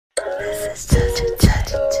This is just a touch.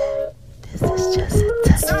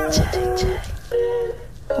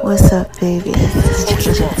 What's up, baby? This is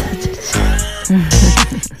just a touch.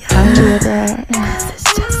 Y'all hear that?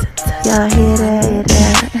 Y'all hear that?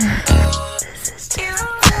 This is just a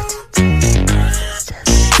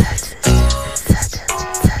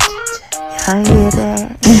touch. Y'all hear that?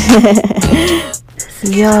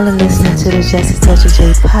 Y'all are listening to the Just a Touch of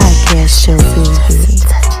J podcast show, baby.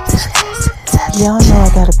 Y'all know I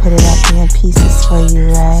gotta put it out there in pieces for you,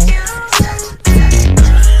 right?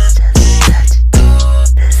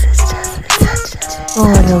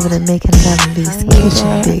 Going over to making love in B's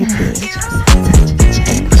kitchen, baby.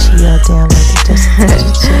 She all down like the Just a Touch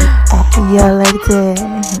of J. Y'all like that?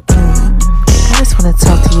 I just wanna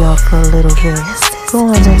talk to y'all for a little bit.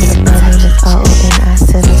 Going over to my name is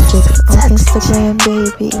RONI76 on Instagram,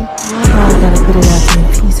 baby. I gotta put it out there in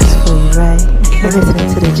pieces for you, right? You're listening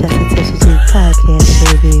to the Just a Touch of J podcast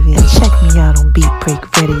show, baby. And check me out on Beat Break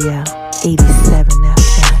Radio, 87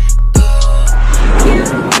 FM.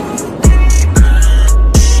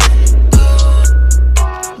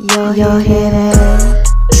 Y'all hear that?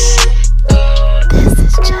 This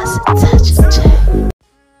is Just a Touch of J.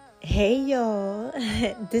 Hey y'all,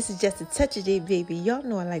 this is Just a Touch of J, baby. Y'all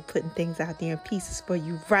know I like putting things out there in pieces for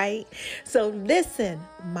you, right? So listen,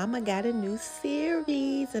 mama got a new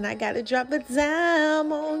series and I gotta drop a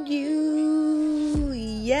dime on you.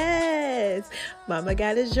 Yes, mama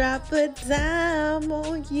gotta drop a dime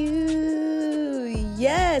on you.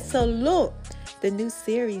 Yes, so look, the new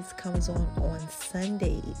series comes on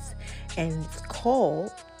Sundays and it's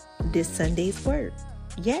called This Sunday's Word.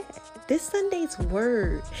 Yeah, this Sunday's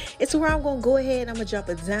word. It's where I'm going to go ahead. I'm going to drop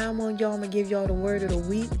a dime on y'all. I'm going to give y'all the word of the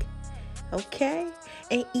week. Okay?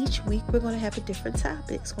 And each week we're going to have a different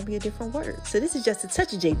topic. It's going to be a different word. So this is Just a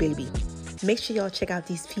Touch of J, baby. Make sure y'all check out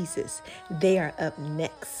these pieces. They are up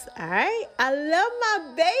next. All right? I love my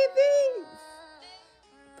babies.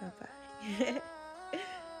 Bye-bye.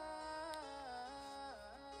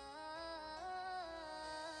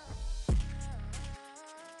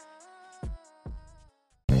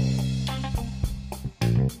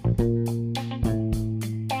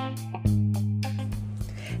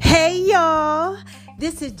 Hey y'all,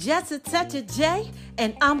 this is Just a Touch of J,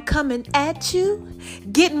 and I'm coming at you,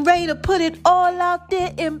 getting ready to put it all out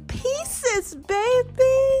there in pieces,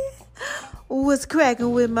 baby. What's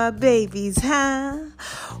cracking with my babies, huh?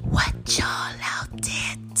 What y'all out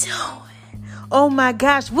there doing? Oh my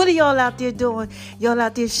gosh, what are y'all out there doing? Y'all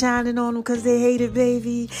out there shining on them because they hate it,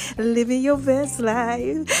 baby. Living your best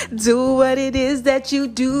life. Do what it is that you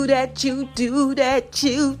do.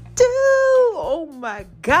 Oh my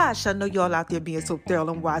gosh, I know y'all out there being so thorough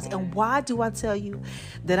and wise. And why do I tell you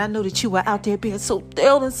that I know that you are out there being so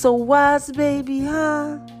thorough and so wise, baby,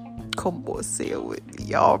 huh? Come on, say it with me.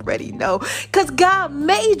 You already know. Because God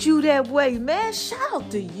made you that way, man. Shout out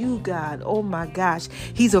to you, God. Oh, my gosh.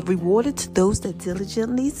 He's a rewarder to those that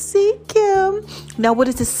diligently seek him. Now, what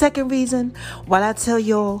is the second reason why I tell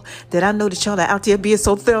y'all that I know that y'all are out there being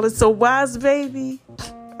so thorough and so wise, baby?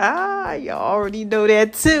 Y'all already know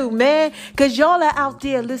that too, man. Because y'all are out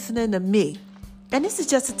there listening to me. And this is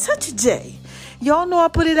Just a Touch of J. Y'all know I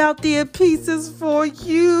put it out there in pieces for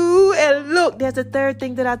you. And look, there's a third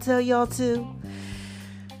thing that I tell y'all too.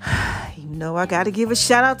 You know I got to give a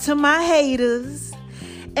shout out to my haters.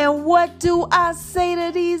 And what do I say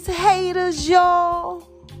to these haters, y'all?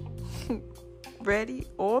 Ready?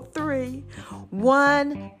 All three.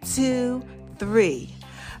 1, 2, 3.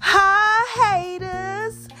 Hi,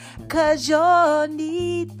 haters. Cause y'all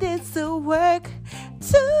need this to work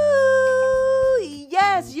too.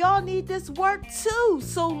 Yes, y'all need this work too.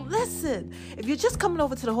 So listen, if you're just coming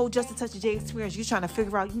over to the whole Just a Touch of J experience, you're trying to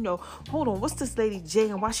figure out, hold on, what's this lady J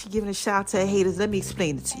and why she giving a shout out to her haters? Let me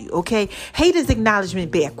explain it to you, okay? Haters acknowledgement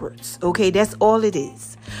backwards, okay? That's all it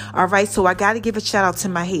is. All right, so I got to give a shout out to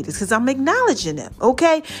my haters because I'm acknowledging them,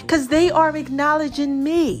 okay? Because they are acknowledging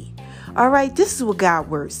me. All right, this is what God's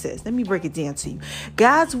word says. Let me break it down to you.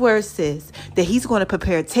 God's word says that he's going to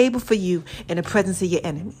prepare a table for you in the presence of your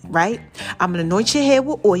enemy, right? I'm going to anoint your head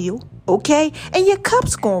with oil, okay? And your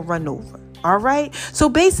cup's going to run over, all right? So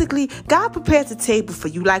basically, God prepares a table for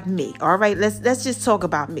you like me, all right? Let's just talk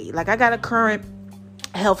about me. Like I got a current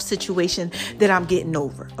health situation that I'm getting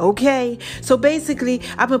over. Okay. So basically,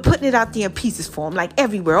 I've been putting it out there in pieces form, like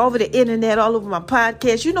everywhere, all over the internet, all over my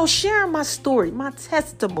podcast, sharing my story, my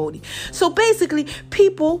testimony. So basically,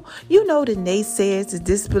 people, the naysayers, the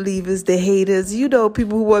disbelievers, the haters,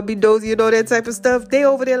 people who want to be nosy, that type of stuff, they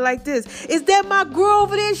over there like this. Is that my girl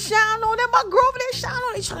over there shining on? That my girl over there shining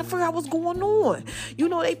on? They trying to figure out what's going on.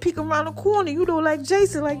 They peek around the corner, like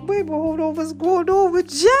Jason, like, baby, hold on, what's going on with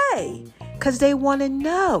Jay? Because they want to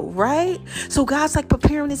know, right? So God's like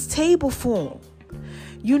preparing his table for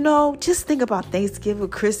them. Just think about Thanksgiving,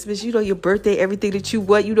 Christmas, your birthday, everything that you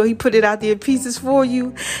want. He put it out there in pieces for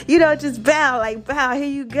you. Just bow, here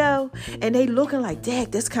you go. And they looking like, dang,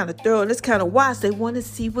 that's kind of thorough. That's kind of wise. They want to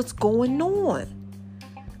see what's going on.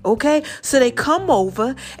 Okay? So they come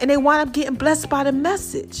over and they wind up getting blessed by the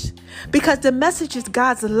message. Because the message is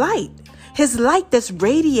God's light. His light that's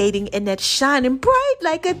radiating and that's shining bright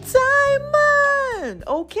like a diamond.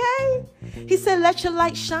 Okay? He said, let your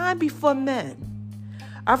light shine before men.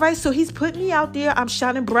 All right, so he's put me out there. I'm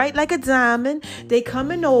shining bright like a diamond. They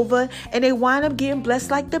coming over and they wind up getting blessed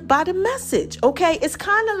by the message. Okay, it's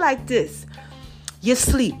kind of like this. You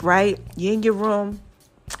sleep, right? You're in your room.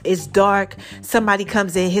 It's dark. Somebody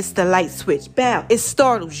comes in, hits the light switch. Bam. It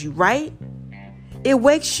startles you, right? It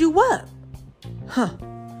wakes you up.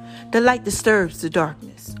 The light disturbs the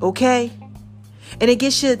darkness, okay? And it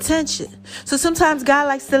gets your attention. So sometimes God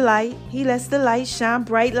likes the light. He lets the light shine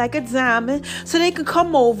bright like a diamond so they can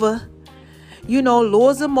come over,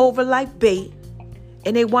 lures them over like bait.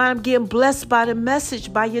 And they wind up getting blessed by the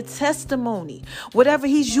message, by your testimony, whatever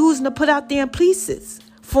he's using to put out there in pieces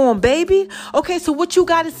for him, baby. Okay, so what you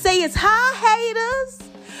got to say is, hi, haters.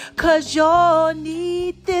 Because y'all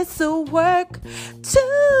need this work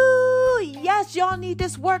too. Yes, y'all need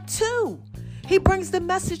this work too. He brings the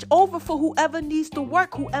message over for whoever needs the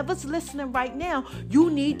work. Whoever's listening right now, you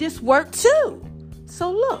need this work too.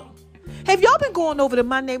 So look, have y'all been going over to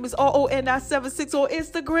My Name is RONI76 on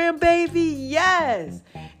Instagram, baby? Yes.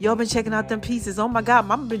 Y'all been checking out them pieces. Oh my God,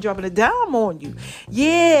 mama been dropping a dime on you.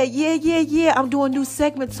 Yeah. I'm doing new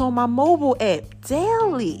segments on my mobile app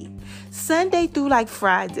daily. Sunday through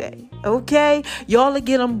Friday. Okay? Y'all will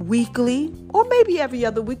get them weekly or maybe every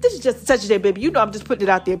other week. This is just a touch of day, baby. I'm just putting it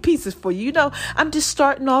out there in pieces for you. I'm just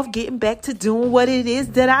starting off getting back to doing what it is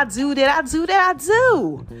that I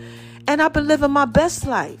do. And I've been living my best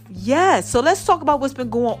life. Yes. So let's talk about what's been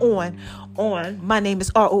going on My Name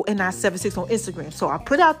is RONI76 on Instagram. So I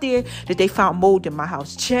put out there that they found mold in my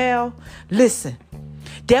house. Child, listen.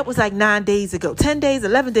 That was 9 days ago, 10 days,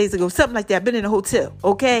 11 days ago, something like that. I've been in a hotel,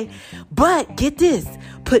 okay? But get this,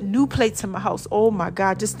 put new plates in my house. Oh my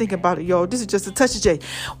God, just think about it, y'all. This is just a touch of J.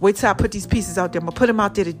 Wait till I put these pieces out there. I'm going to put them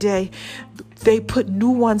out there today. They put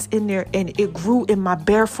new ones in there and it grew in my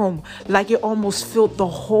bathroom like it almost filled the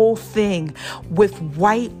whole thing with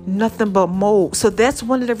white, nothing but mold. So that's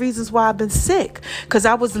one of the reasons why I've been sick, because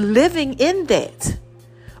I was living in that.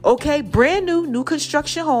 Okay, brand new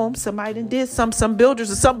construction home. Somebody done did some builders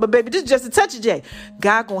or something, but baby, this is just a touch of J.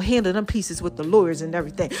 God gonna handle them pieces with the lawyers and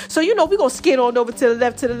everything. So, we gonna skate on over to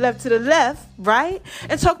the left, right?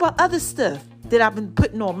 And talk about other stuff that I've been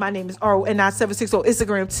putting on. My Name is RONI76 on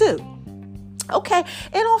Instagram too. Okay,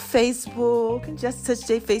 and on Facebook, and Just Touch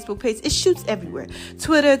J Facebook page, it shoots everywhere.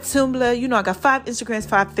 Twitter, Tumblr, I got 5 Instagrams,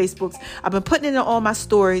 5 Facebooks. I've been putting it in all my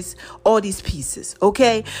stories, all these pieces,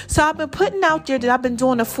 okay? So I've been putting out there that I've been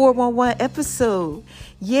doing a 411 episode.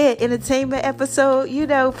 Yeah, entertainment episode,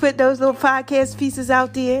 put those little podcast pieces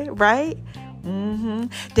out there, right?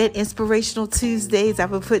 That Inspirational Tuesdays,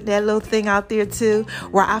 I've been putting that little thing out there too,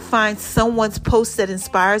 where I find someone's post that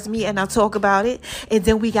inspires me and I talk about it. And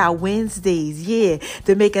then we got Wednesdays,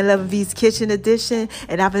 the Making Love in V's Kitchen edition.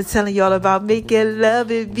 And I've been telling y'all about Making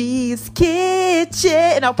Love in V's Kitchen.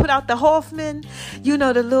 And I'll put out the Hoffman, the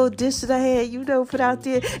little dish that I had, put out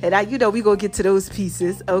there. And we gonna get to those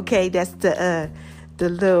pieces. Okay, that's the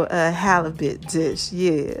little halibut dish.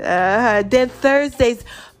 Then Thursdays,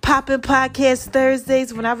 Poppin' Podcast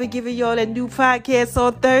Thursdays, when I've been giving y'all that new podcast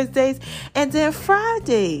on Thursdays. And then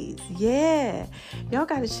Fridays, y'all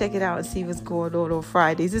got to check it out and see what's going on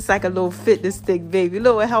Fridays. It's like a little fitness thing, baby, a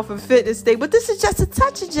little health and fitness thing. But this is just a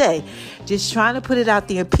touch of J. Just trying to put it out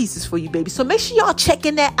there in pieces for you, baby. So make sure y'all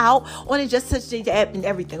checking that out on the Just Touch J app and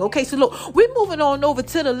everything. Okay, so look, we're moving on over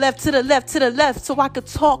to the left, so I could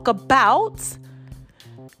talk about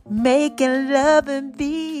Making Love in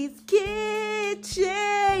V's Kitchen.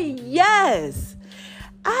 Yes.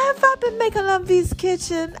 Have I been making Love in V's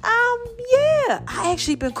Kitchen? I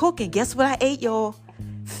actually been cooking. Guess what I ate, y'all?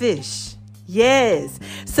 Fish. Yes.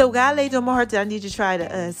 So God laid on my heart that I need to try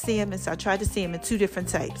the salmon. So I tried the salmon, 2 different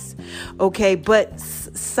types. Okay. But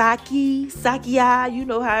sakia, you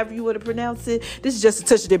know, however you want to pronounce it. This is just a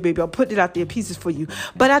touch of that, baby. I'm putting it out there in pieces for you.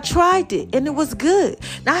 But I tried it and it was good.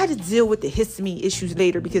 Now I had to deal with the histamine issues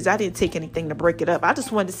later because I didn't take anything to break it up. I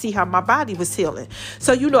just wanted to see how my body was healing.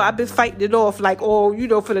 So, you know, I've been fighting it off like, oh, you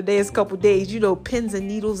know, for the last couple of days, you know, pins and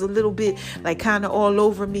needles a little bit, like kind of all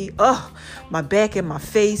over me. Oh, my back and my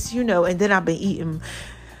face, you know, and then I've been eating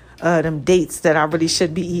them dates that I really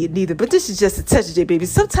shouldn't be eating either. But this is just a touch of it, baby.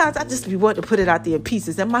 Sometimes I just be wanting to put it out there in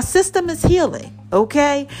pieces. And my system is healing,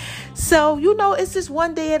 okay? So, you know, it's just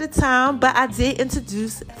one day at a time. But I did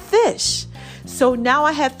introduce fish. So now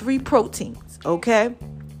I have 3 proteins, okay?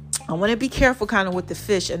 I want to be careful kind of with the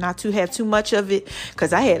fish and not to have too much of it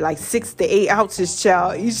because I had like 6 to 8 ounces,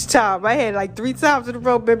 child, each time. I had like 3 times in a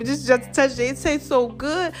row, baby. This is just a touch. It tastes so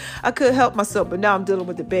good. I couldn't help myself, but now I'm dealing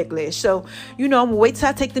with the backlash. So, you know, I'm going to wait till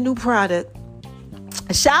I take the new product.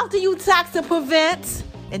 Shout out to you, Toxin Prevent.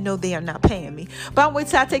 And no, they are not paying me. But I'll wait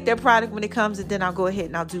till I take that product when it comes, and then I'll go ahead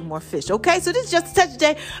and I'll do more fish. Okay, so this is just a touch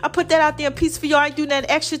today. I put that out there in piece for y'all. I ain't doing that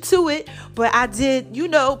extra to it. But I did, you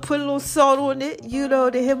know, put a little salt on it. You know,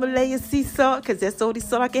 the Himalayan sea salt. Because that's the only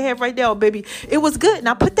salt I can have right now, baby. It was good. And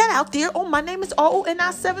I put that out there. Oh, my name is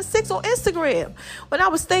RONI76 on Instagram. When I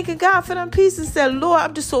was thanking God for them pieces, said, Lord,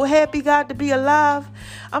 I'm just so happy, God, to be alive.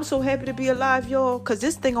 I'm so happy to be alive, y'all. Because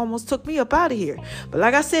this thing almost took me up out of here. But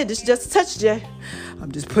like I said, this is just a touch, Jay.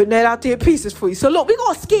 I'm just putting that out there in pieces for you. So look, we're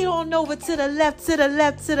going to skate on over to the left, to the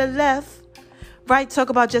left, to the left. Right? Talk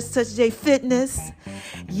about Just Touch J Fitness.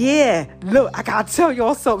 Yeah. Look, I got to tell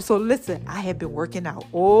y'all something. So listen, I have been working out.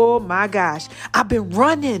 Oh my gosh. I've been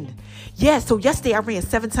running. Yeah, so yesterday I ran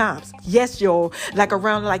 7 times. Yes, y'all. Like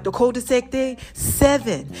around like the cul-de-sac thing,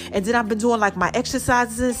 7. And then I've been doing like my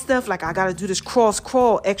exercises and stuff. Like I got to do this cross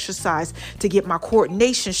crawl exercise to get my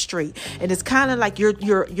coordination straight. And it's kind of like you're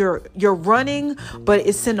running, but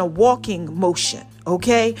it's in a walking motion.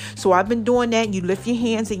 Okay, so I've been doing that. You lift your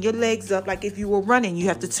hands and your legs up like if you were running. You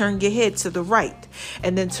have to turn your head to the right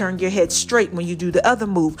and then turn your head straight when you do the other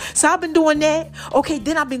move. So I've been doing that. Okay,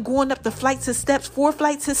 then I've been going up the flights of steps, 4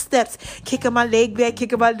 flights of steps, kicking my leg back,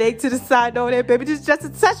 kicking my leg to the side. All that, baby. This is just a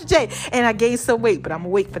touch of J. And I gained some weight, but I'm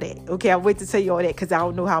going to wait for that. Okay, I'll wait to tell you all that because I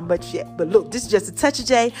don't know how much yet. But look, this is just a touch of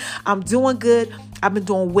J. I'm doing good. I've been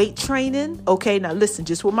doing weight training. Okay, now listen,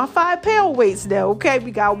 just with my 5-pound weights now. Okay,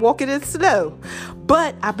 we got walking it slow.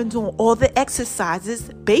 But I've been doing all the exercises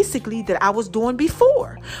basically that I was doing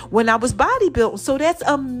before when I was bodybuilding. So that's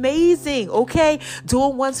amazing. Okay,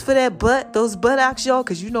 doing ones for that butt, those buttocks, y'all,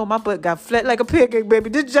 because you know my butt got flat like a pancake,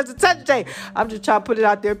 baby. This is just a touch day. I'm just trying to put it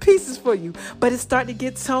out there in pieces for you. But it's starting to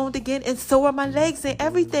get toned again, and so are my legs and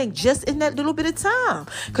everything, just in that little bit of time.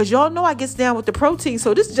 Because y'all know I gets down with the protein.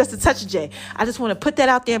 So this is just a touch of J. I just want to put that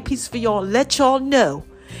out there in pieces for y'all and let y'all know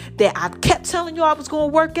that I kept telling y'all I was going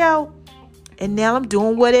to work out. And now I'm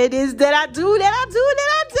doing what it is that I do.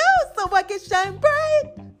 So I can shine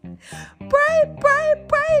bright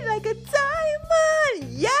like a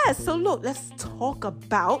diamond. Yes. So look, let's talk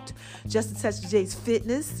about Just a Touch of J's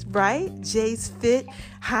Fitness, right? J's Fit,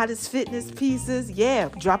 hottest fitness pieces. Yeah,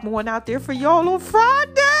 dropping one out there for y'all on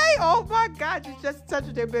Friday. Oh my God, you just touch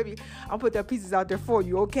it there, baby. I'll put that pieces out there for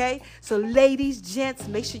you, okay? So ladies, gents,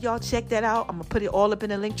 make sure y'all check that out. I'm going to put it all up in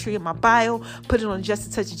the link tree in my bio. Put it on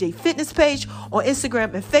Just a Touch of J Fitness page on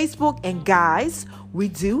Instagram and Facebook. And guys, we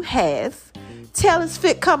do have Taylor's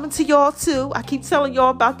Fit coming to y'all too. I keep telling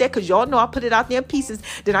y'all about that because y'all know I put it out there in pieces.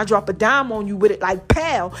 Then I drop a dime on you with it like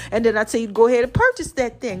pow. And then I tell you to go ahead and purchase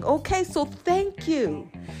that thing. Okay, so thank you.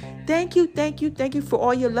 Thank you for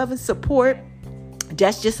all your love and support.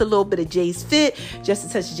 That's just a little bit of Jay's Fit, just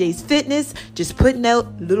a touch of Jay's Fitness, just putting out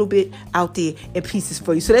a little bit out there in pieces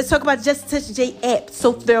for you. So let's talk about Just a Touch of J app.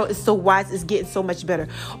 So thorough, it's so wise, it's getting so much better.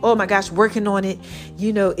 Oh my gosh, working on it,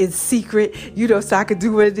 in secret, so I can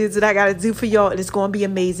do what it is that I got to do for y'all. And it's going to be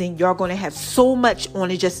amazing. Y'all going to have so much on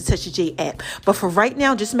the Just a Touch of J app. But for right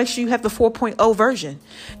now, just make sure you have the 4.0 version.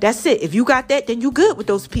 That's it. If you got that, then you good with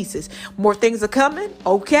those pieces. More things are coming.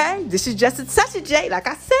 Okay. This is Just a Touch of J. Like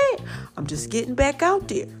I said, I'm just getting back out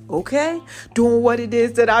there, okay? Doing what it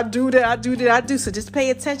is that I do. So just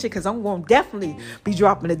pay attention because I'm going to definitely be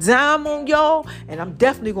dropping a dime on y'all, and I'm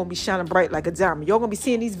definitely going to be shining bright like a diamond. Y'all going to be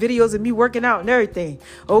seeing these videos of me working out and everything,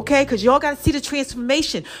 okay? Because y'all got to see the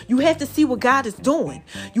transformation. You have to see what God is doing.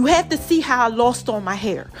 You have to see how I lost all my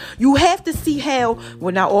hair. You have to see how,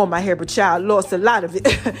 well, not all my hair, but child, lost a lot of it.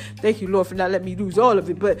 Thank you, Lord, for not letting me lose all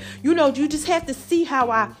of it. But, you just have to see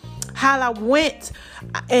how how I went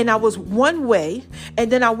and I was one way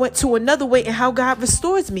and then I went to another way and how God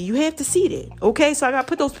restores me. You have to see that. Okay. So I got to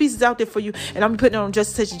put those pieces out there for you, and I'm putting it on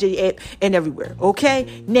Just Touch J app and everywhere.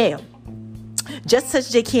 Okay. Now, Just Touch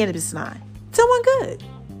J cannabis line. Someone good.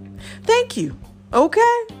 Thank you.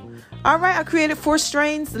 Okay. All right, I created 4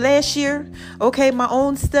 strains last year. Okay, my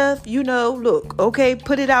own stuff, look, okay,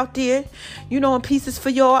 put it out there, in pieces for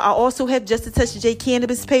y'all. I also have Just a Touch of J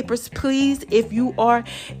cannabis papers. Please, if you are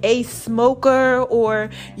a smoker or,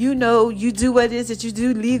 you do what it is that you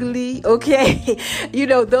do legally, okay,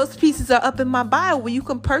 those pieces are up in my bio where you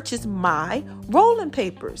can purchase my rolling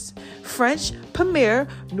papers. French Premier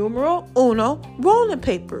Numero Uno rolling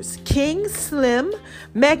papers. King Slim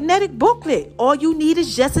magnetic booklet. All you need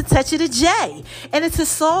is just a touch of the J. And it's a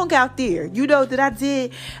song out there, that I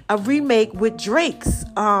did a remake with Drake's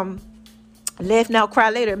Laugh Now, Cry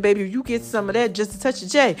Later. And baby, if you get some of that, Just a Touch of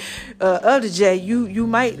J, of the J, you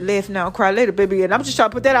might laugh now, cry later, baby. And I'm just trying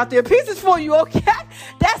to put that out there pieces for you, okay?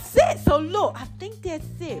 That's it. So look, I think that's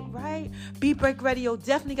it, right? Beat Break Radio.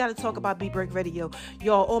 Definitely got to talk about Beat Break Radio.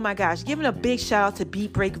 Y'all, oh my gosh. Giving a big shout out to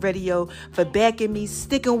Beat Break Radio for backing me,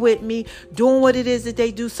 sticking with me, doing what it is that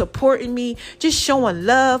they do, supporting me, just showing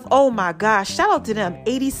love. Oh my gosh. Shout out to them.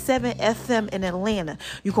 87 FM in Atlanta.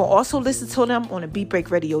 You can also listen to them on the Beat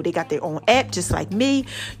Break Radio. They got their own app, just like me.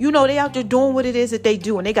 They out there doing what it is that they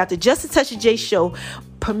do. And they got the Just a Touch of J show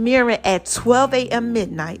premiering at 12 a.m.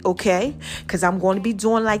 midnight, okay? Because I'm going to be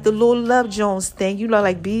doing like the little Love Jones thing,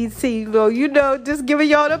 like BT, just giving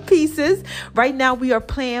y'all the pieces. Right now, we are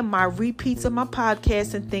playing my repeats of my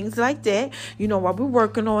podcast and things like that, while we're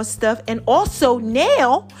working on stuff. And also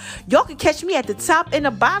now, y'all can catch me at the top and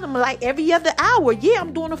the bottom like every other hour. Yeah,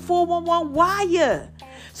 I'm doing a 411 wire.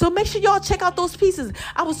 So make sure y'all check out those pieces.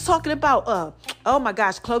 I was talking about, oh my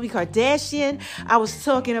gosh, Khloe Kardashian. I was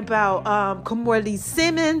talking about Kamora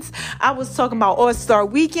Simmons. I was talking about All-Star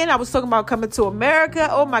Weekend. I was talking about Coming to America.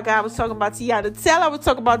 Oh my God, I was talking about Tiana Taylor. I was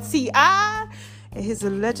talking about T.I. and his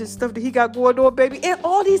alleged stuff that he got going on, baby. And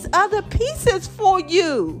all these other pieces for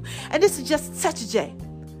you. And this is Just Touch a J.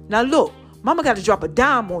 Now look, mama got to drop a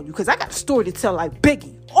dime on you because I got a story to tell like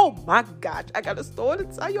Biggie. Oh my gosh, I got a story to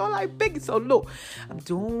tell y'all like Biggie. So look, I'm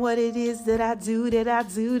doing what it is that I do.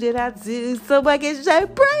 So I can shine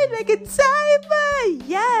bright like a diamond.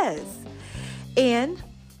 Yes. And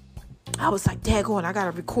I was like, daggone, I got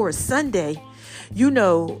to record Sunday.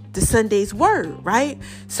 The Sunday's word, right?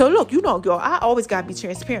 So look, y'all, I always got to be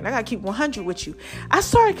transparent. I got to keep 100 with you. I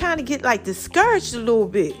started kind of get like discouraged a little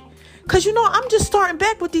bit. Because, I'm just starting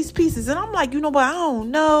back with these pieces. And I'm like, but I don't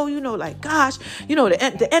know. Gosh,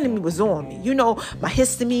 the enemy was on me. My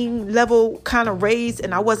histamine level kind of raised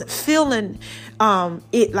and I wasn't feeling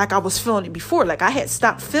it like I was feeling it before. Like I had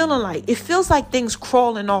stopped feeling like, it feels like things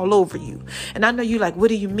crawling all over you. And I know you like, what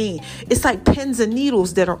do you mean? It's like pins and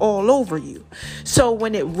needles that are all over you. So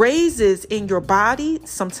when it raises in your body,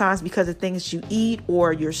 sometimes because of things you eat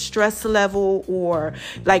or your stress level or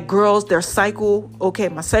like girls, their cycle, okay,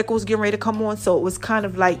 my cycle was getting ready to come on. So it was kind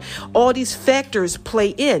of like all these factors play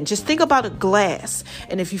in. Just think about a glass.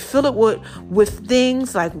 And if you fill it with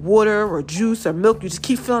things like water or juice or milk, you just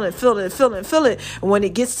keep filling it. And when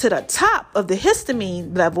it gets to the top of the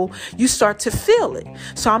histamine level, you start to feel it.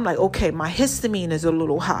 So I'm like, okay, my histamine is a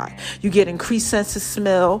little high. You get increased sense of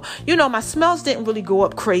smell. My smells didn't really go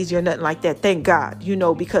up crazy or nothing like that. Thank God,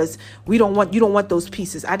 because you don't want those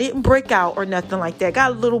pieces. I didn't break out or nothing like that.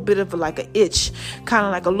 Got a little bit of like an itch, kind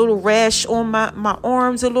of like a little rash on my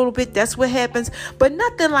arms a little bit. That's what happens, but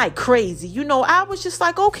nothing like crazy. I was just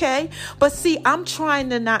like, okay. But see, I'm trying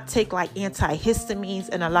to not take like antihistamines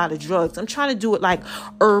and a lot of drugs. I'm trying to do it like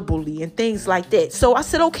herbally and things like that. So I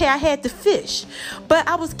said, okay, I had to fish, but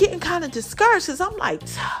I was getting kind of discouraged because I'm like,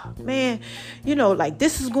 man, like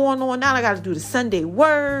this is going on now. I got to do the Sunday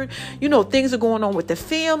word. Things are going on with the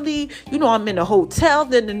family. I'm in a hotel,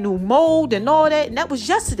 then the new mold and all that. And that was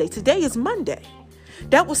yesterday. Today is Monday.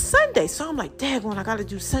 That was Sunday. So I'm like, daggone, I got to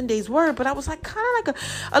do Sunday's word. But I was like kind of like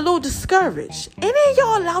a little discouraged. And then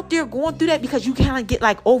y'all out there going through that because you kind of get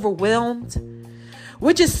like overwhelmed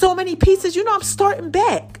with just so many pieces. I'm starting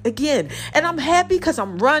back again. And I'm happy because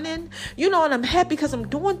I'm running, and I'm happy because I'm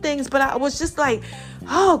doing things. But I was just like,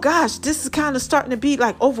 oh gosh, this is kind of starting to be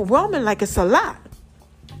like overwhelming. Like it's a lot.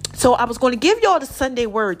 So I was going to give y'all the Sunday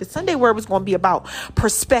word. The Sunday word was going to be about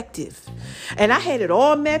perspective. And I had it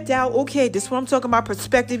all mapped out. Okay, this is what I'm talking about,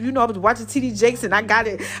 perspective. I was watching TD Jakes and I got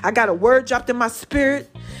it. I got a word dropped in my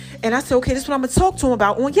spirit. And I said, okay, this is what I'm going to talk to him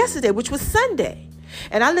about on yesterday, which was Sunday.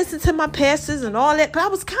 And I listened to my pastors and all that, but I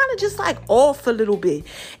was kind of just like off a little bit.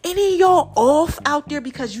 Any of y'all off out there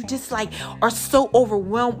because you just like are so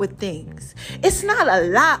overwhelmed with things? It's not a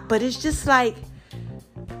lot, but it's just like,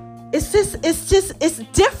 it's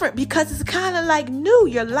different because it's kind of like new.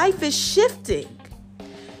 Your life is shifting.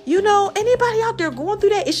 You know, anybody out there going through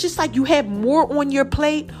that? It's just like you have more on your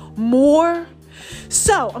plate, more.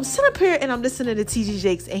 So I'm sitting up here and I'm listening to T.D.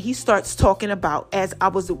 Jakes, and he starts talking about, as I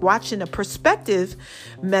was watching a perspective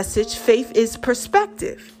message, faith is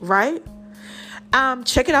perspective, right?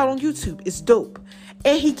 Check it out on YouTube. It's dope.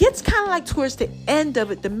 And he gets kind of like towards the end of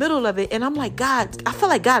it, the middle of it. And I'm like, God, I feel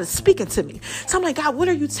like God is speaking to me. So I'm like, God, what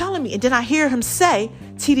are you telling me? And then I hear him say,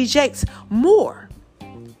 T.D. Jakes, more.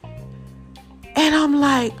 And I'm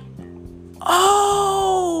like,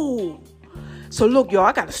 oh. So look, y'all,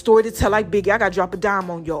 I got a story to tell like Biggie. I got to drop a dime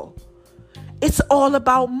on y'all. It's all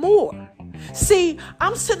about more. See,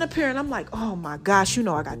 I'm sitting up here and I'm like, oh my gosh, you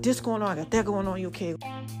know, I got this going on. I got that going on. You okay?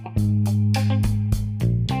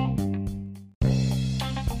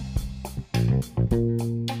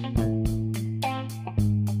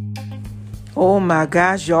 Oh my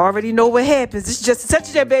gosh, you already know what happens. It's just a touch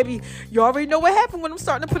of that, baby. You already know what happened when I'm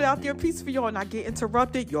starting to put it out there a piece for y'all and I get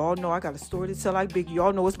interrupted. Y'all know I got a story to tell like Biggie.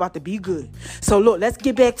 Y'all know it's about to be good. So look, let's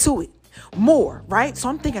get back to it. More, right? So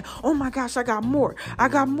I'm thinking, oh my gosh, I got more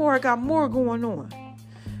going on.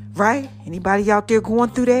 Right? Anybody out there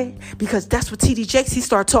going through that? Because that's what T.D. Jakes, he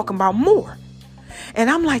started talking about more.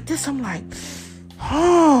 And I'm like this, I'm like,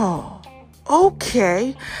 oh,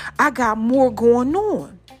 okay. I got more going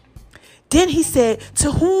on. Then he said, to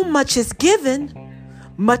whom much is given,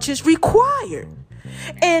 much is required.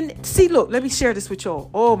 And see, look, let me share this with y'all.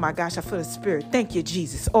 Oh my gosh, I feel the spirit. Thank you,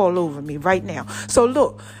 Jesus, all over me right now. So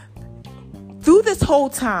look, through this whole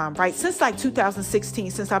time, right, since like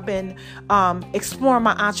 2016, since I've been exploring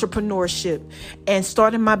my entrepreneurship and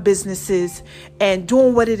starting my businesses and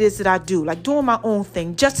doing what it is that I do, like doing my own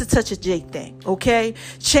thing, just a touch of J thing, okay?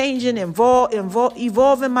 Changing,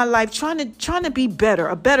 evolving my life, trying to be better,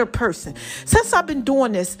 a better person. Since I've been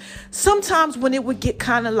doing this, sometimes when it would get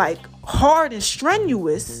kind of like hard and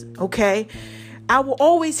strenuous, okay, I will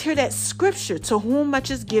always hear that scripture, to whom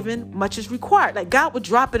much is given, much is required. Like God would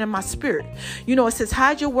drop it in my spirit. You know, it says,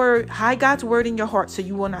 hide God's word in your heart so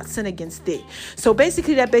you will not sin against it. So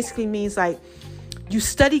basically, that basically means like you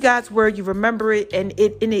study God's word, you remember it, and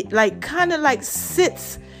it like kind of like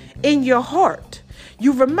sits in your heart.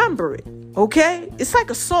 You remember it. Okay. It's like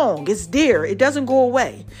a song. It's there. It doesn't go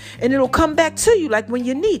away, and it'll come back to you like when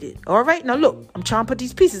you need it. All right. Now look, I'm trying to put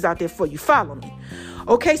these pieces out there for you. Follow me.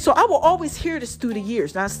 Okay, so I will always hear this through the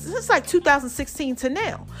years. Now, it's like 2016 to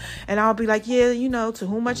now. And I'll be like, yeah, you know, to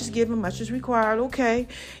whom much is given, much is required. Okay,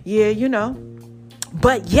 yeah, you know.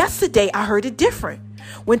 But yesterday, I heard it different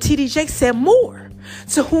when T.D. Jakes said more.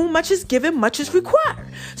 To whom much is given, much is required.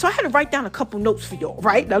 So I had to write down a couple notes for y'all,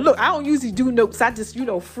 right? Now, look, I don't usually do notes. I just, you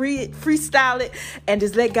know, freestyle it and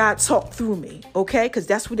just let God talk through me, okay? Because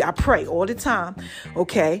that's what I pray all the time,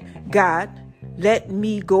 okay? God, let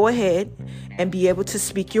me go ahead and be able to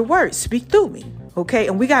speak your words, speak through me. Okay.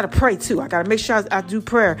 And we got to pray too. I got to make sure I do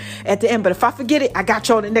prayer at the end. But if I forget it, I got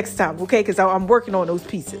y'all the next time. Okay. Because I'm working on those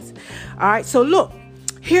pieces. All right. So look,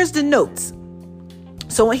 here's the notes.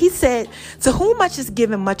 So when he said, to whom much is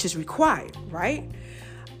given, much is required. Right.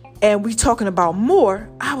 And we talking about more.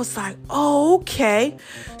 I was like, oh, okay.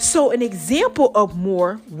 So an example of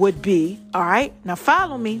more would be, all right, now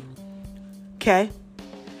follow me. Okay.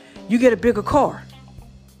 You get a bigger car.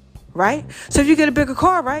 Right? So if you get a bigger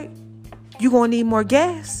car, right, you're going to need more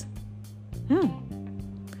gas.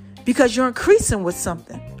 Because you're increasing with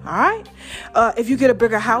something. All right? If you get a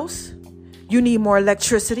bigger house, you need more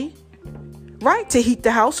electricity, right, to heat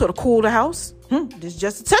the house or to cool the house. This is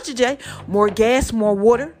just a touch of J. More gas, more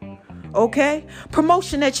water. Okay?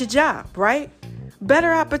 Promotion at your job, right?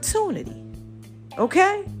 Better opportunity.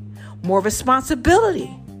 Okay? More responsibility.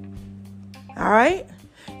 All right?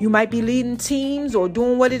 You might be leading teams or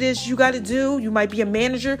doing what it is you got to do. You might be a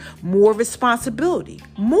manager. More responsibility.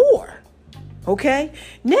 More. Okay?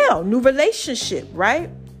 Now, new relationship, right?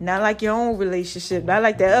 Not like your own relationship. Not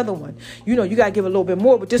like that other one. You know, you got to give a little bit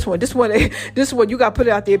more. But this one, you got to put it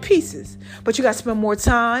out there pieces. But you got to spend more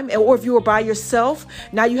time. Or if you were by yourself,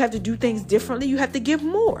 now you have to do things differently. You have to give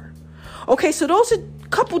more. Okay, so those are a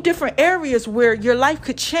couple different areas where your life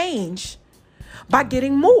could change by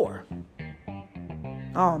getting more.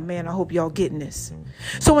 Oh, man, I hope y'all getting this.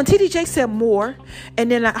 So when T.D. Jakes said more,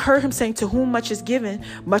 and then I heard him saying, to whom much is given,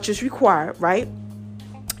 much is required, right?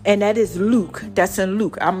 And that is Luke. That's in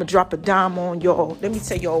Luke. I'm going to drop a dime on y'all. Let me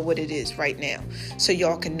tell y'all what it is right now so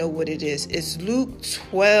y'all can know what it is. It's Luke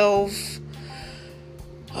 12.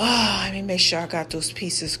 Let me make sure I got those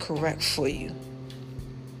pieces correct for you.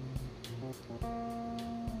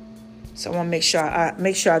 So I want to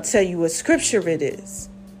make sure I tell you what scripture it is.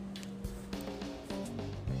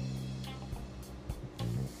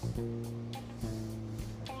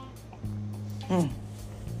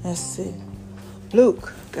 Let's see.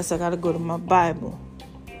 Luke. Guess I gotta go to my Bible.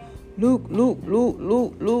 Luke.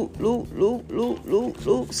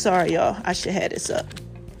 Sorry, y'all. I should have this up.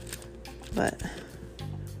 But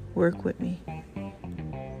work with me.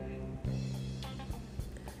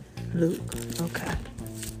 Luke. Okay.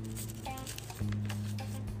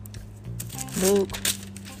 Luke.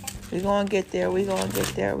 We're gonna get there. Luke.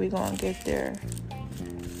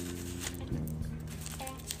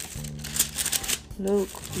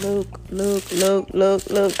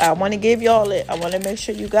 I want to give y'all it. I want to make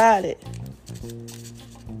sure you got it.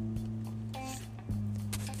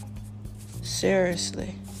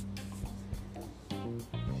 Seriously.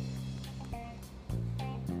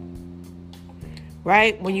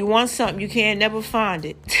 Right? When you want something, you can't never find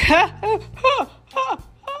it.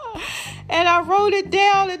 And I wrote it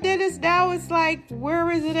down, and then it's like,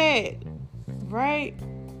 where is it at? Right?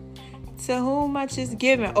 To whom much is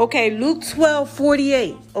given. Okay, Luke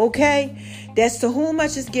 12:48. Okay, that's to whom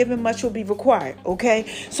much is given, much will be required. Okay,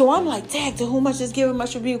 so I'm like, dang, to whom much is given,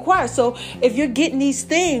 much will be required. So if you're getting these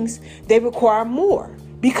things, they require more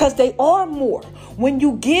because they are more. When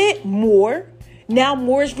you get more, now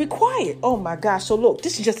more is required. Oh my gosh. So look,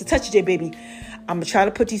 this is just a touch of J, baby. I'm going to try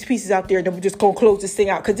to put these pieces out there, and then we're just going to close this thing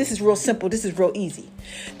out because this is real simple. This is real easy.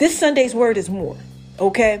 This Sunday's word is more.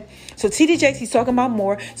 Okay, so TD Jakes, he's talking about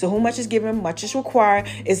more. So who much is given, much is required.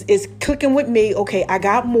 Is clicking with me. Okay, I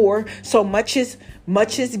got more. So much is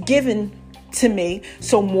given to me.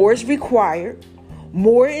 So more is required.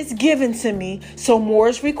 More is given to me. So more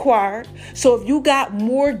is required. So if you got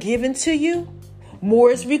more given to you, more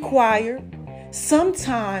is required.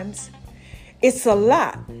 Sometimes it's a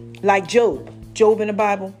lot. Like Job in the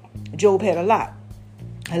Bible. Job had a lot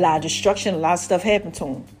of destruction. A lot of stuff happened to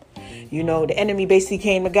him. You know, the enemy basically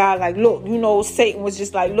came to God like, look, you know, Satan was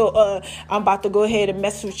just like, look, I'm about to go ahead and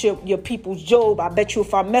mess with your people's Job. I bet you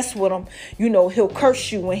if I mess with him, you know, he'll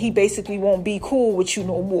curse you and he basically won't be cool with you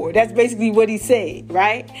no more. That's basically what he said,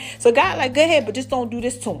 right? So God like, go ahead, but just don't do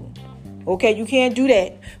this to him. Okay, you can't do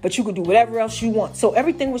that, but you can do whatever else you want. So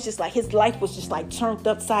everything was just like, his life was just like turned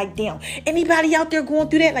upside down. Anybody out there going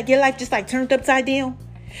through that? Like your life just like turned upside down?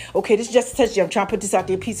 Okay, this is just a touch. I'm trying to put this out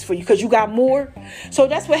there pieces for you because you got more. So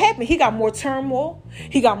that's what happened. He got more turmoil.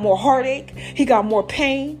 He got more heartache. He got more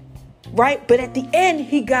pain, right? But at the end,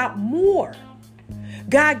 he got more.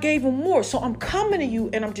 God gave him more. So I'm coming to you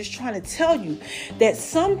and I'm just trying to tell you that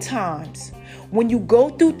sometimes when you go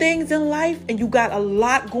through things in life and you got a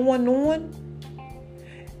lot going on,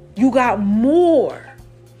 you got more.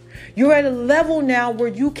 You're at a level now where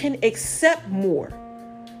you can accept more.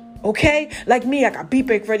 Okay, like me, I got Beat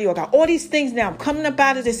Bake Radio. I got all these things now. I'm coming up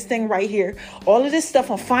out of this thing right here. All of this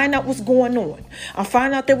stuff. I'm finding out what's going on. I'm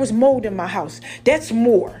finding out there was mold in my house. That's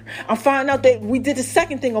more. I'm finding out that we did the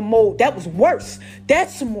second thing of mold. That was worse.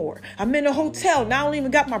 That's more. I'm in a hotel. Now I don't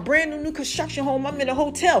even got my brand new construction home. I'm in a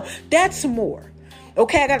hotel. That's more.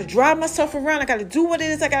 Okay, I got to drive myself around. I got to do what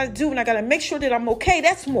it is I got to do. And I got to make sure that I'm okay.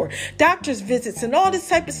 That's more. Doctor's visits and all this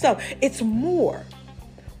type of stuff. It's more.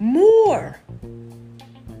 More.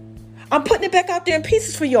 I'm putting it back out there in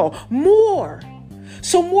pieces for y'all. More.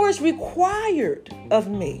 So more is required of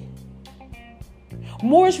me.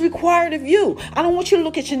 More is required of you. I don't want you to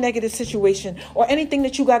look at your negative situation or anything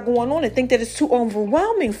that you got going on and think that it's too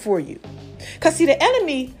overwhelming for you. Because see, the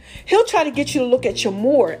enemy, he'll try to get you to look at your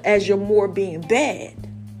more as your more being bad.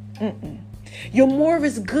 Your more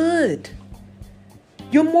is good.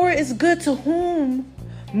 Your more is good to whom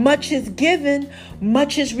much is given,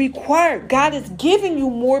 much is required. God is giving you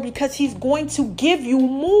more because he's going to give you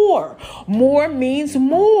more. More means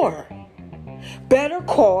more. Better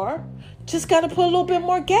car, just got to put a little bit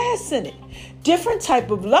more gas in it. Different type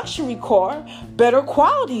of luxury car, better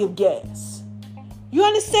quality of gas. You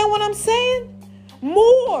understand what I'm saying?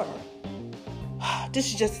 More. This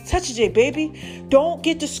is just a touch of J, baby. Don't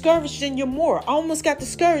get discouraged in your more. I almost got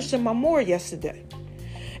discouraged in my more yesterday.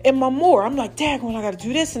 In my more, I'm like, dang, well, I got to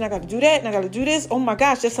do this and I got to do that and I got to do this. Oh my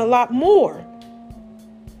gosh, that's a lot more.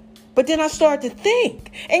 But then I started to think.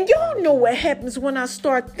 And y'all know what happens when I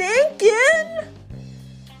start thinking.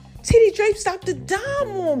 TD Drake stopped to dime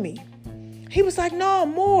on me. He was like, no,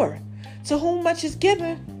 more. To whom much is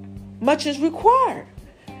given, much is required.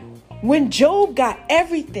 When Job got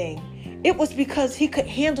everything It was because he could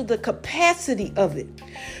handle the capacity of it.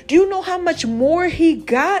 Do you know how much more he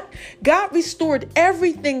got? God restored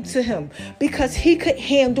everything to him because he could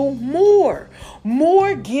handle more.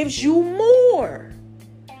 More gives you more.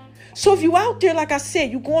 So if you out there, like I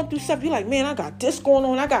said, you going through stuff, you're like, man, I got this going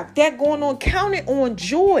on, I got that going on. Count it on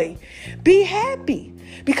joy. Be happy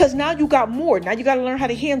because now you got more. Now you got to learn how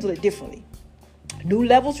to handle it differently. New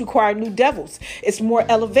levels require new devils. It's more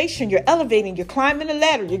elevation. You're elevating. You're climbing the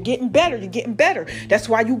ladder. You're getting better. You're getting better. That's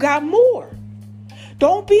why you got more.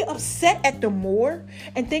 Don't be upset at the more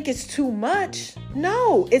and think it's too much.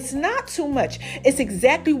 No, it's not too much. It's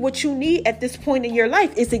exactly what you need at this point in your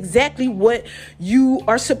life. It's exactly what you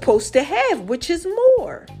are supposed to have, which is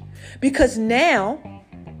more. Because now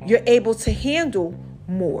you're able to handle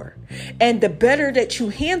more. And the better that you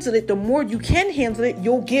handle it, the more you can handle it,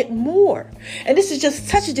 you'll get more. And this is just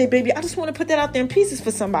touch a day, baby. I just want to put that out there in pieces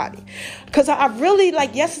for somebody. Because I really,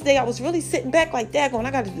 like yesterday, I was really sitting back like that going,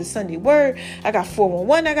 I got to do the Sunday word. I got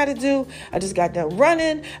 411 I got to do. I just got done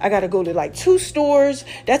running. I got to go to like 2 stores.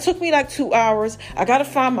 That took me like 2 hours. I got to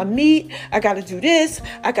find my meat. I got to do this.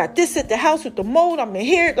 I got this at the house with the mold. I'm in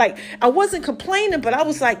here. Like, I wasn't complaining, but I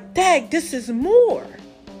was like, dang, this is more.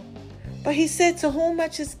 But he said, to whom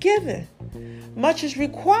much is given, much is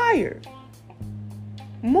required.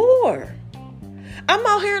 More. I'm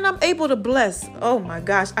out here and I'm able to bless. Oh my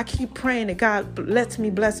gosh. I keep praying that God lets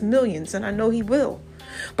me bless millions, and I know he will.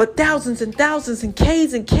 But thousands and thousands and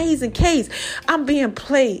Ks and Ks and Ks. I'm being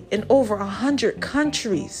played in over 100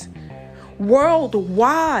 countries.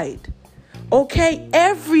 Worldwide. Okay,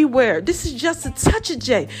 everywhere. This is just a touch of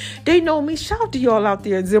J. They know me. Shout out to y'all out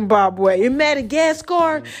there in Zimbabwe, in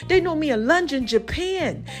Madagascar. They know me in London,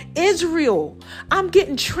 Japan, Israel. I'm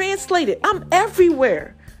getting translated. I'm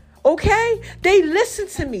everywhere. Okay, they listen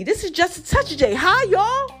to me. This is just a touch of J. Hi,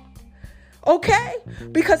 y'all. Okay,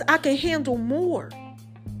 because I can handle more.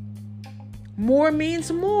 More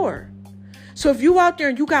means more. So if you out there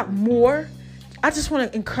and you got more, I just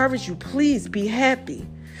want to encourage you. Please be happy.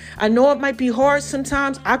 I know it might be hard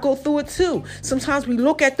sometimes. I go through it too. Sometimes we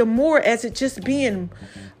look at the more as it just being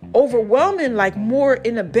overwhelming, like more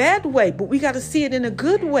in a bad way, but we got to see it in a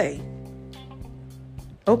good way.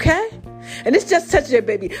 Okay? And it's just touch there,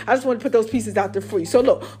 baby. I just want to put those pieces out there for you. So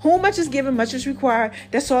look, whom much is given, much is required.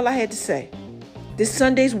 That's all I had to say. This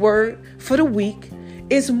Sunday's word for the week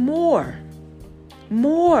is more.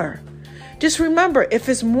 More. Just remember, if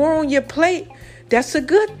it's more on your plate, that's a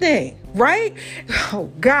good thing, right?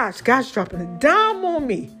 Oh, gosh, God's dropping a dime on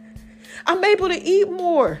me. I'm able to eat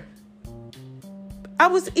more. I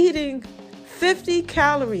was eating 50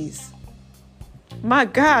 calories. My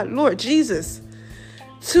God, Lord Jesus.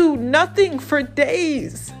 To nothing for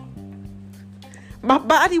days. My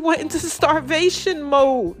body went into starvation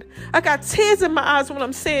mode. I got tears in my eyes when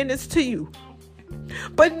I'm saying this to you.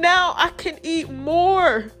 But now I can eat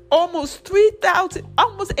more. Almost 3,000,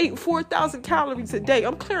 almost 4,000 calories a day.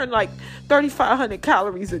 I'm clearing like 3,500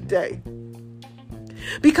 calories a day.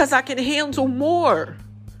 Because I can handle more.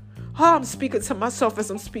 Oh, I'm speaking to myself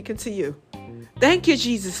as I'm speaking to you. Thank you,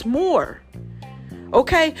 Jesus, more.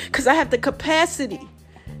 Okay? Because I have the capacity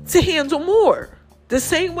to handle more. The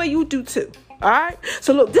same way you do too. All right?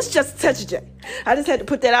 So look, this is just a touch of J. I just had to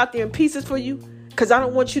put that out there in pieces for you. Because I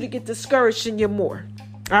don't want you to get discouraged in your more.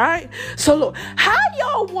 All right. So look, how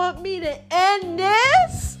y'all want me to end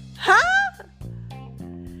this? Huh?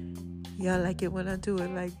 Y'all like it when I do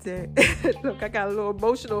it like that. Look, I got a little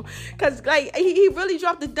emotional because like he really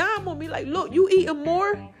dropped the dime on me. Like, look, you eating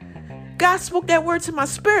more. God spoke that word to my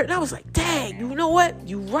spirit. And I was like, dang, you know what?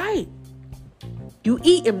 You right. You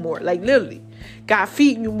eating more. Like literally. God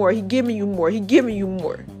feeding you more. He giving you more. He giving you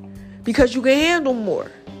more. Because you can handle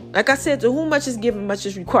more. Like I said, to whom much is given, much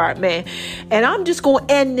is required, man. And I'm just going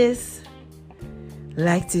to end this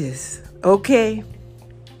like this. Okay?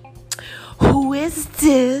 Who is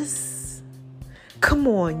this? Come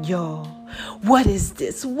on, y'all. What is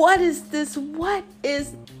this? What is this? What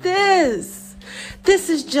is this? This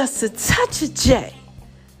is just a touch of J.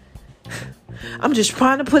 I'm just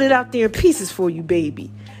trying to put it out there in pieces for you,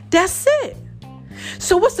 baby. That's it.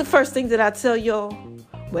 So what's the first thing that I tell y'all?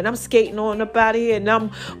 When I'm skating on up out of here and I'm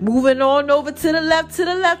moving on over to the left, to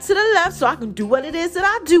the left, to the left, so I can do what it is that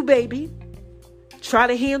I do, baby. Try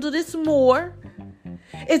to handle this more.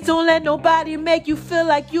 It's don't let nobody make you feel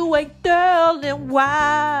like you ain't thorough and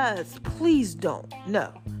wise. Please don't.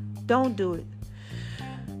 No, don't do it.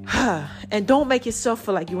 And don't make yourself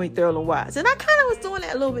feel like you ain't thorough and wise. And I kind of was doing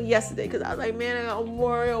that a little bit yesterday because I was like, man, I'm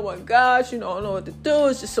worried. Oh my gosh, I don't know what to do.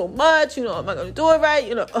 It's just so much. Am I going to do it right?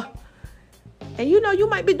 And you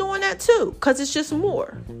might be doing that too, because it's just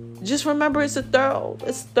more. Just remember, it's thorough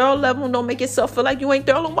level. Don't make yourself feel like you ain't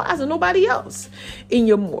thorough and wise and nobody else in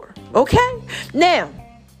your more. Okay? Now,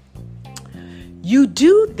 you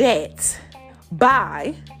do that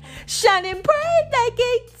by shining bright like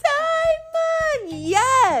a diamond.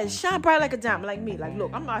 Yes, shine bright like a diamond, like me. Like,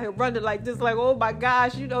 look, I'm out here running like this, like, oh my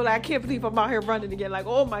gosh, like, I can't believe I'm out here running again. Like,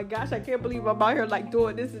 oh my gosh, I can't believe I'm out here like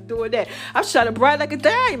doing this and doing that. I'm shining bright like a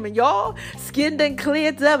diamond, y'all. Skin done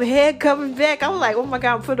cleared up, hair coming back. I was like, oh my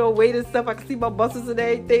God, I'm putting on weight and stuff. I can see my muscles and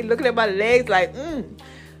everything. Looking at my legs, like,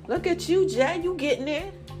 look at you, Jay. You getting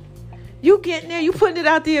there? You getting there? You putting it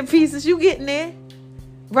out there in pieces. You getting there,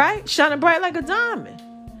 right? Shining bright like a diamond.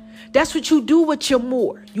 That's what you do with your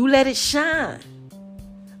more. You let it shine.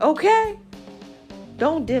 Okay?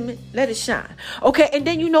 Don't dim it. Let it shine. Okay, and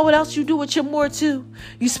then you know what else you do with your more too?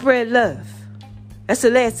 You spread love. That's the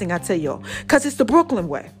last thing I tell y'all. Because it's the Brooklyn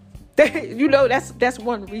way. That's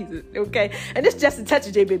one reason. Okay? And it's just a touch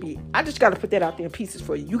of J, baby. I just got to put that out there in pieces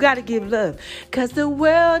for you. You got to give love. Because the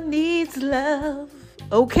world needs love.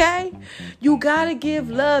 Okay? You got to give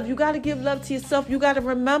love. You got to give love to yourself. You got to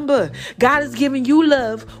remember, God is giving you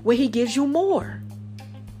love when he gives you more.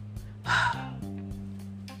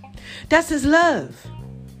 That's his love.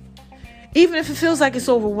 Even if it feels like it's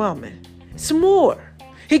overwhelming, it's more.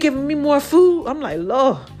 He giving me more food. I'm like,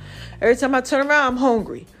 Lord, every time I turn around, I'm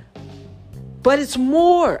hungry. But it's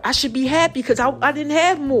more. I should be happy because I didn't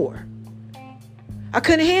have more. I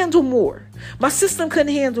couldn't handle more. My system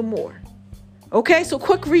couldn't handle more. Okay, so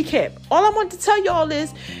quick recap. All I want to tell y'all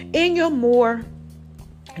is, in your more,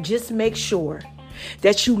 just make sure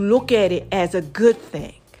that you look at it as a good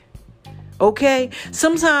thing. Okay,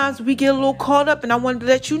 sometimes we get a little caught up, and I wanted to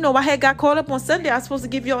let you know I had got caught up on Sunday. I was supposed to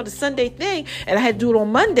give y'all the Sunday thing, and I had to do it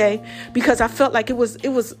on Monday because I felt like it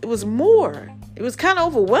was more. It was kind of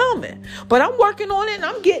overwhelming, but I'm working on it and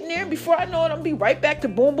I'm getting there. And before I know it, I'm gonna be right back to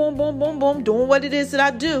boom, boom, boom, boom, boom, doing what it is that I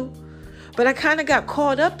do. But I kind of got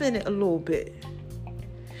caught up in it a little bit,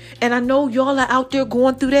 and I know y'all are out there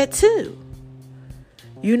going through that too.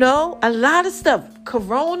 A lot of stuff.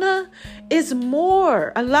 Corona is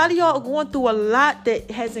more. A lot of y'all are going through a lot that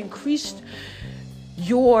has increased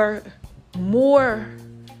your more,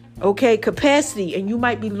 capacity. And you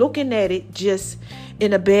might be looking at it just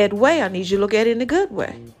in a bad way. I need you to look at it in a good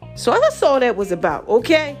way. So that's all that was about,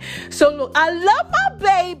 okay? So look, I love my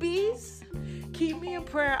babies. Keep me in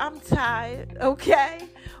prayer. I'm tired, okay?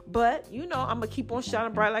 But, I'm going to keep on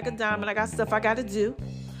shining bright like a diamond. I got stuff I got to do.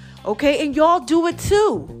 Okay, and y'all do it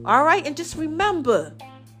too. All right, and just remember,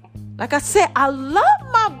 like I said, I love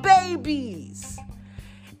my babies.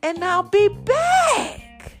 And I'll be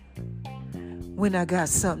back when I got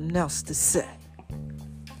something else to say.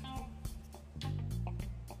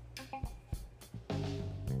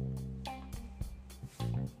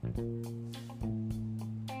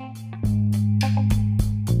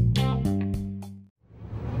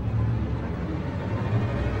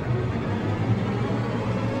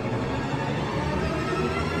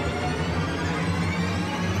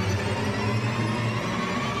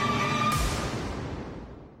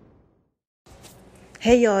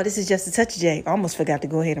 Hey, y'all, this is just a touch of J. I almost forgot to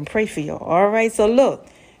go ahead and pray for y'all. All right, so look,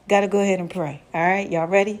 got to go ahead and pray. All right, y'all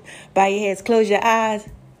ready? Bow your heads, close your eyes.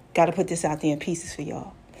 Got to put this out there in pieces for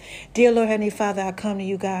y'all. Dear Lord, Heavenly Father, I come to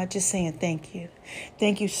you, God, just saying thank you.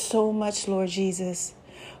 Thank you so much, Lord Jesus,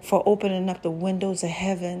 for opening up the windows of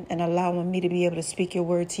heaven and allowing me to be able to speak your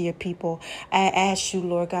word to your people. I ask you,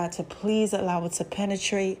 Lord God, to please allow it to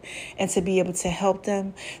penetrate and to be able to help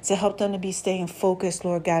them to be staying focused,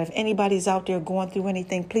 Lord God. If anybody's out there going through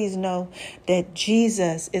anything, please know that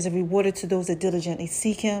Jesus is a rewarder to those that diligently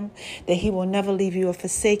seek him, that he will never leave you or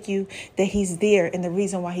forsake you, that he's there and the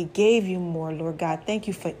reason why he gave you more, Lord God. Thank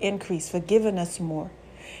you for increase, for giving us more.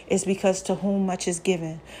 It's because to whom much is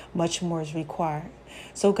given, much more is required.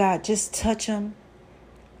 So God, just touch them,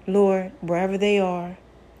 Lord, wherever they are.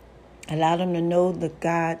 Allow them to know the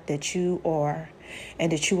God that you are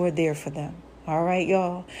and that you are there for them. All right,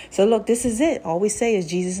 y'all. So look, this is it. All we say is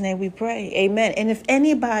Jesus' name we pray. Amen. And if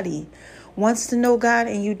anybody wants to know God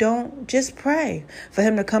and you don't, just pray for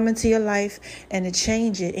him to come into your life and to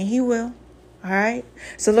change it. And he will. All right.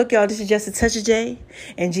 So look, y'all, this is just a touch of J.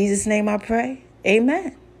 In Jesus' name I pray.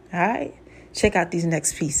 Amen. All right. Check out these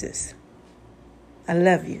next pieces. I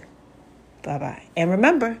love you. Bye-bye. And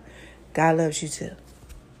remember, God loves you too.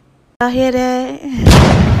 Y'all hear that?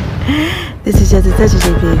 This is just a touch of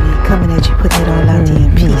J, baby. Coming at you, putting it all out there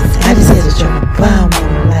in peace. I just had to drop a bomb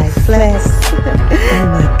on life flex. Oh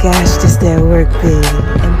my gosh, just that work, baby.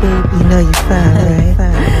 And baby, you know you fine, right?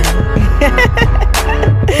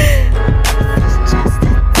 It's just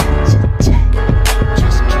a touch of J.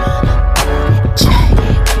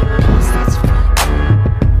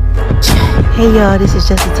 Hey y'all, this is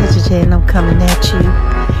just a touch of J and I'm coming at you.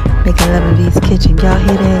 Making love in V's kitchen. Y'all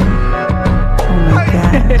hear that? Oh my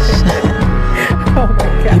gosh. Oh my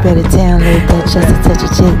God. You better download that Just a Touch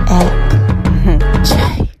of J app.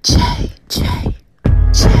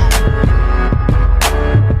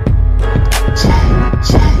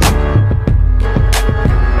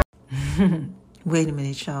 Wait a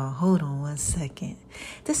minute, y'all. Hold on 1 second.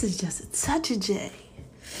 This is Just a Touch of J.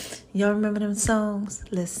 Y'all remember them songs?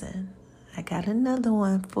 Listen, I got another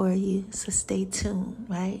one for you, so stay tuned,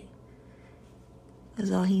 right? Because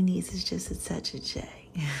all he needs is just a touch of J.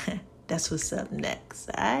 That's what's up next,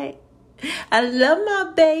 all right? I love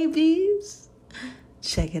my babies.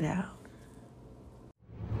 Check it out.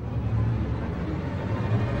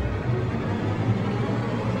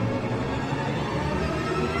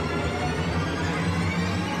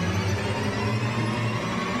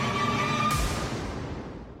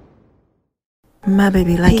 My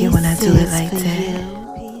baby like it when I do it like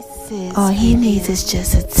that. All he needs is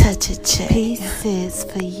just a touch of J. Pieces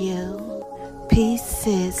for you.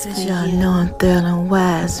 Pieces for you. Y'all know I'm thorough and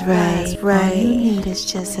wise, right? All you need is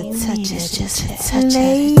just a touch of J.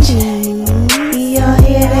 Lady, y'all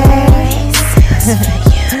hear that?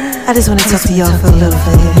 I just want to talk to y'all for a little bit.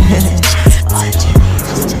 All you need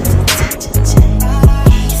is just a touch of J.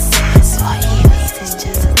 Pieces. All you need is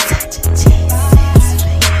just a touch of J.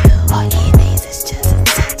 All you need is just a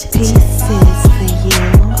touch of Pieces for you.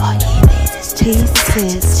 All you need is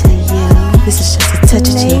pieces for you. This is just a touch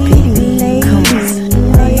of J, baby. Come on.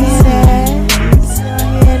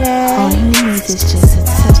 All you need is just a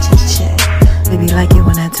touch of J. Baby like it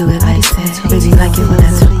when I do it like that. Baby like it when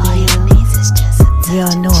I do it.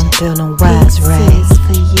 Y'all know I'm thorough and wise, right?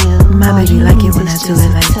 My baby like it when I do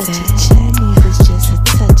it like that.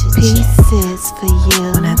 Pieces for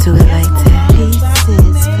you. When I do it like that.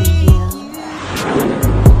 Pieces for you.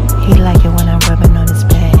 He like it when I'm rubbing on his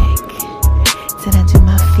back. Then I do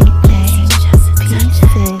my feet thing.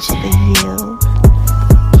 Pieces for you.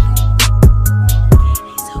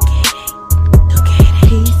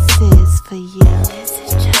 Pieces for you. This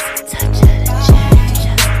is just a touch of the J.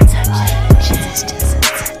 Just a touch of the J. This is just a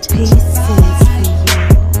touch of pieces for you.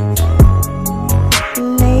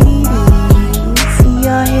 Ladies,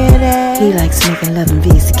 y'all hear that? He likes making love in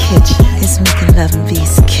V's kitchen. It's making love in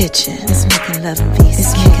V's kitchen. It's making love in V's kitchen.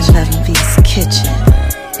 It's making love in V's kitchen.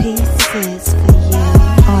 Pieces for you.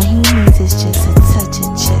 All he needs is just a touch of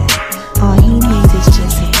J. All he needs is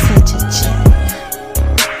just a touch of J.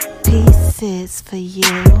 Pieces for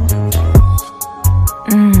you.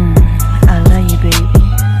 I love you, baby.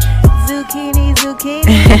 Zucchini.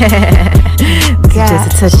 Just a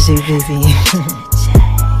touch of J, baby.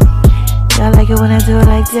 Y'all like it when I do it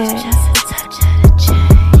like that? Just a touch of the J.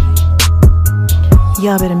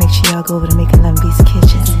 Y'all better make sure y'all go over to Making Love in V's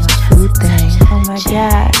kitchen. My food thing. Oh my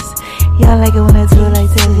gosh. Y'all like it when I do it like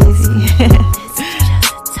that, baby. This is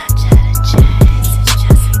just a touch of the J. This is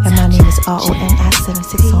just a And my name is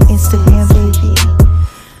RONI76 on Instagram, baby.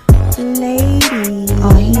 lady.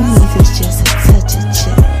 All he needs is just a touch of J.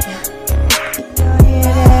 Y'all hear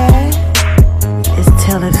that? It's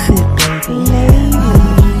Tell It Fit, baby.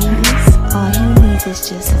 Ladies, all he needs is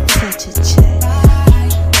just a touch of J.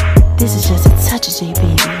 This is just a touch of J,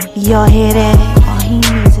 baby. Y'all hear that? All he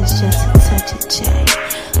needs is just a touch of J.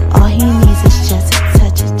 All he needs is just a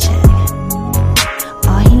touch of J.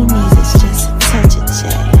 All he needs is just a touch of J.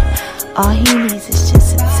 All he needs is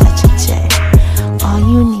just a touch of J. All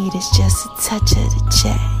you need is just a touch of the J.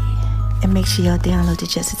 And make sure y'all download the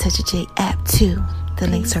Just a Touch of J app too. The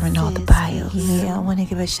links are in all the bios. Yeah, I want to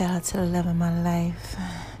give a shout out to the love of my life.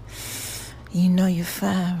 You know you're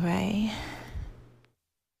fine, right?